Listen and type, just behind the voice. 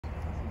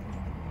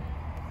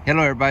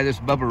Hello everybody, this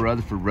is Bubba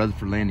Rutherford,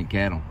 Rutherford Land and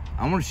Cattle.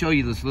 I want to show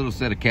you this little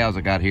set of cows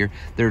I got here.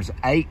 There's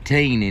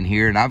 18 in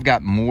here and I've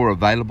got more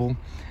available,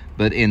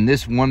 but in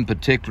this one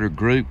particular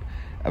group,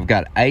 I've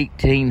got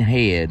 18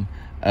 head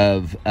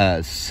of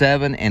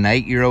 7 and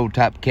 8 year old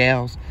type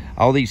cows.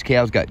 All these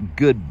cows got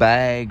good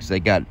bags. They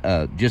got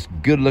just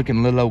good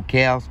looking little old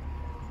cows,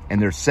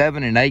 and they're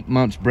 7 and 8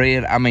 months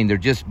bred. I mean, they're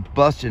just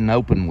busting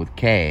open with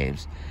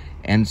calves.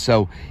 And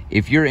so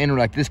if you're in,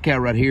 like this cow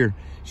right here,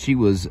 she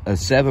was a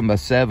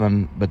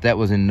 7x7, but that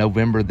was in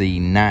November the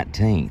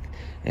 19th.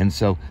 And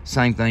so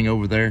same thing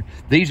over there.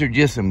 These are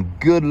just some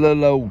good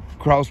little old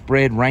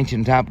crossbred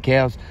ranching type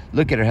cows.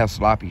 Look at her, how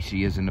sloppy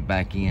she is in the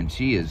back end.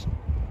 She's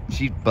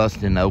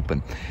busting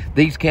open.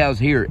 These cows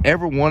here,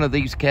 every one of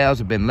these cows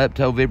have been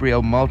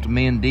leptovibrio,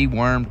 multimin,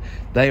 dewormed.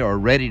 They are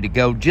ready to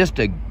go. Just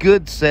a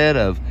good set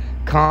of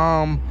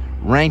calm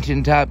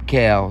ranching type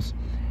cows.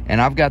 And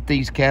I've got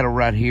these cattle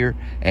right here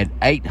at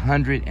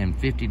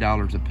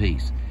 $850 a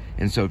piece.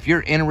 And so if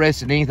you're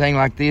interested in anything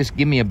like this,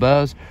 give me a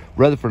buzz.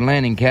 Rutherford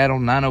Land and Cattle,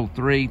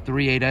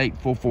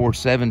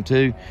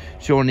 903-388-4472.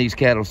 Showing these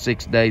cattle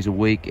 6 days a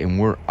week, and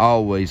we're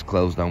always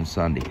closed on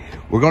Sunday.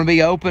 We're going to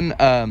be open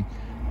on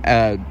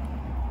the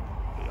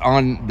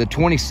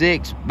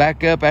 26th,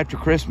 back up after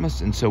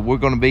Christmas. And so we're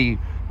going to be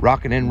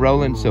rocking and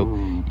rolling. So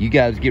you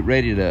guys get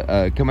ready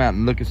to come out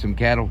and look at some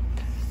cattle.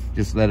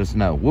 Just let us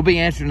know. We'll be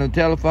answering the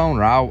telephone,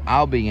 or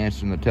I'll be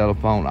answering the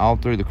telephone all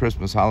through the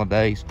Christmas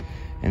holidays.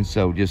 And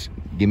so just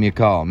give me a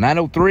call.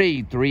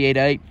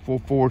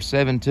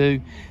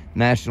 903-388-4472.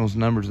 Nationals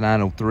number's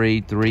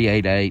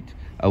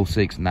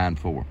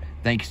 903-388-0694.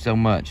 Thank you so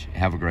much.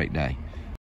 Have a great day.